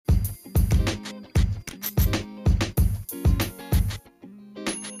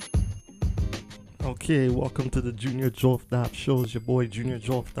Okay, welcome to the Junior Jolf Dap Show. It's your boy Junior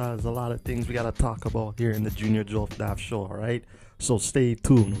Jolf Dap. There's a lot of things we gotta talk about here in the Junior Jolf Dap Show, alright? So stay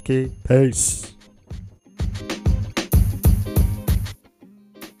tuned, okay? Peace.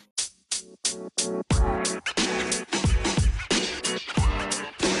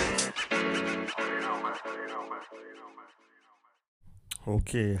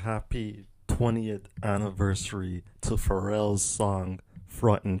 Okay, happy 20th anniversary to Pharrell's song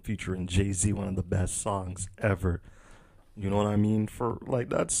Frontin' featuring Jay-Z, one of the best songs ever. You know what I mean? For like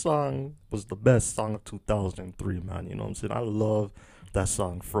that song was the best song of 2003, man. You know what I'm saying? I love that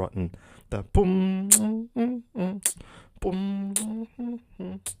song Frontin'. That boom boom boom.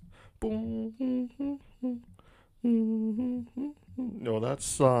 Yo, that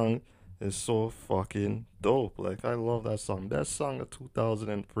song is so fucking dope. Like I love that song. Best song of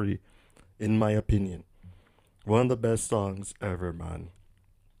 2003 in my opinion. One of the best songs ever, man.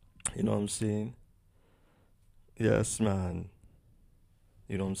 You know what I'm saying? Yes, man.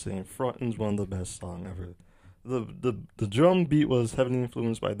 You know what I'm saying? Frontin's one of the best songs ever. The drum beat was heavily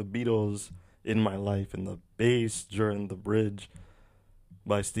influenced by the Beatles in my life, and the bass during the bridge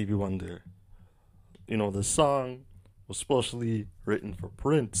by Stevie Wonder. You know, the song was specially written for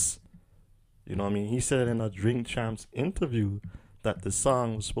Prince. You know what I mean? He said in a Drink Champs interview that the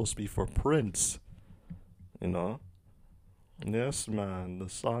song was supposed to be for Prince. You know? Yes, man. The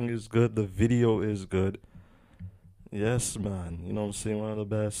song is good. The video is good. Yes, man. You know what I'm saying? One of the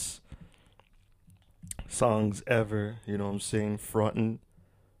best songs ever. You know what I'm saying? Frontin'.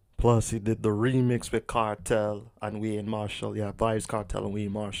 Plus, he did the remix with Cartel and Wayne Marshall. Yeah, Vibes Cartel and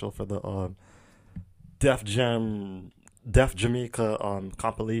Wayne Marshall for the Def Jamaica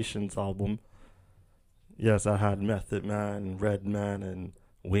compilations album. Yes, I had Method Man, Redman, and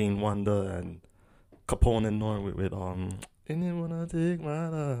Wayne Wonder, and Capone and Norwood with And then when I take my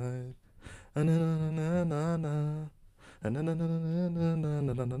life, and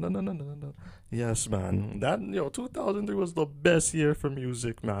yes, man. That 2003 was the best year for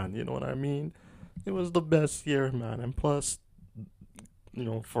music, man. You know what I mean? It was the best year, man. And plus,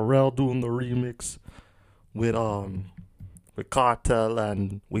 Pharrell doing the remix with Cartel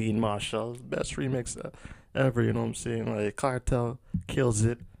and Wayne Marshall, best remix ever. You know what I'm saying? Like Cartel kills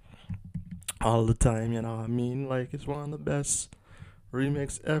it all the time. You know what I mean? Like it's one of the best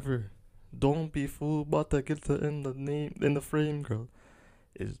remix ever. Don't be fooled, but to get in the frame, girl.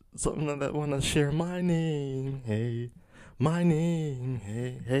 It's something that wanna share my name, hey, my name,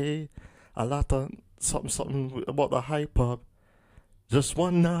 hey, hey. A lot of something about the hype up. Just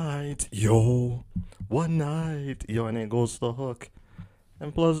one night, yo, one night, yo, and it goes to the hook.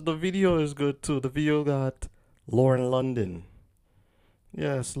 And plus, the video is good too. The video got Lauren London.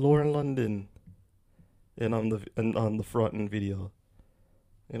 Yes, Lauren London. And on the front end video.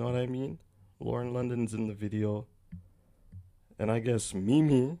 You know what I mean? Lauren London's in the video. And I guess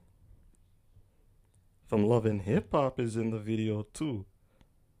Mimi from Love and Hip Hop is in the video too.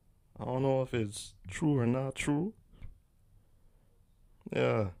 I don't know if it's true or not true.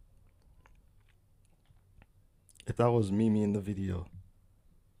 Yeah. If that was Mimi in the video.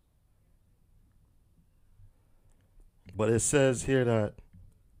 But it says here that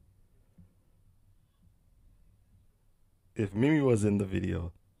if Mimi was in the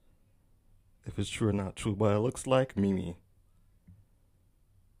video, if it's true or not true, but it looks like Mimi.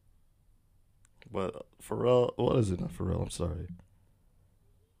 But Pharrell, what is it? Not Pharrell, I'm sorry.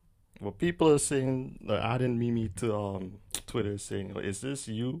 Well, people are saying, like, adding Mimi to Twitter saying, is this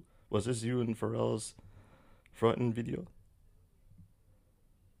you? Was this you in Pharrell's front-end video?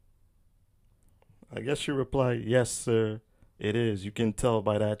 I guess she replied, yes, sir, it is. You can tell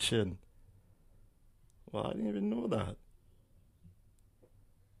by that chin. Well, I didn't even know that.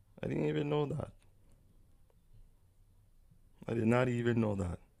 I didn't even know that. I did not even know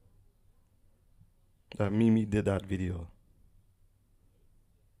that. That Mimi did that video.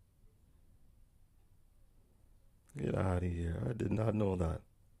 Get out of here. I did not know that.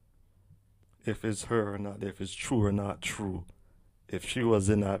 If it's her or not, if it's true or not true. If she was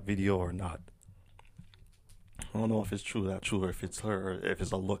in that video or not. I don't know if it's true, not true, or if it's her, or if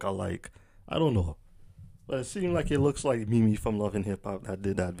it's a look-alike. I don't know. But it seemed like it looks like Mimi from Love and Hip Hop that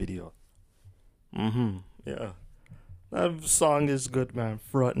did that video. Yeah. That song is good, man.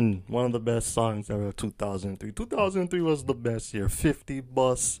 Frontin', one of the best songs ever of 2003. 2003 was the best year. 50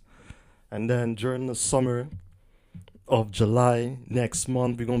 Bus. And then during the summer of July, next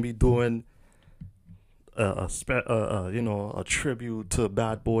month, we're going to be doing a tribute to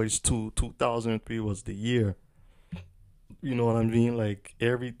Bad Boys 2. 2003 was the year. You know what I mean? Like,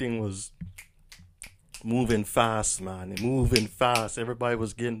 everything was moving fast, man. Moving fast. Everybody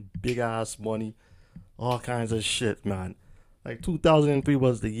was getting big ass money. all kinds of shit, man. Like 2003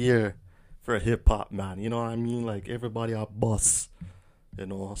 was the year for hip hop, man. You know what I mean? Like everybody a boss. You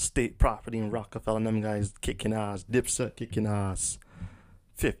know, State Property and Rockefeller and them guys kicking ass. Dipset kicking ass.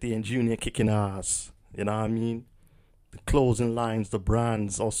 50 and Junior kicking ass. You know what I mean? The closing lines, the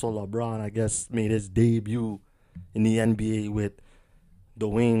brands. Also, LeBron, I guess, made his debut in the NBA with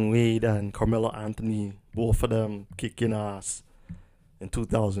Dwayne Wade and Carmelo Anthony. Both of them kicking ass in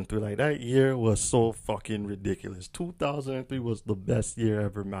 2003. Like, that year was so fucking ridiculous. 2003 was the best year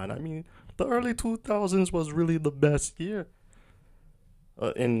ever, man. I mean, the early 2000s was really the best year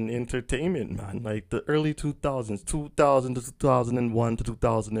in entertainment, man. Like, the early 2000s, 2000 to 2001 to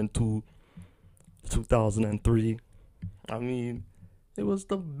 2002, 2003. I mean, it was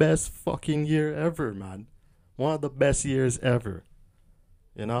the best fucking year ever, man. One of the best years ever.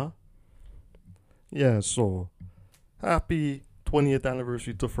 You know? Yeah, so happy 20th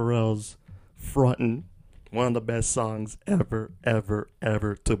anniversary to Pharrell's Frontin'. One of the best songs ever, ever,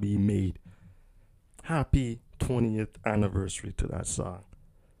 ever to be made. Happy 20th anniversary to that song.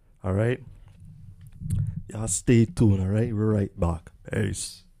 Alright? Y'all stay tuned, alright? We're right back.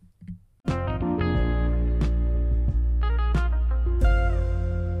 Peace.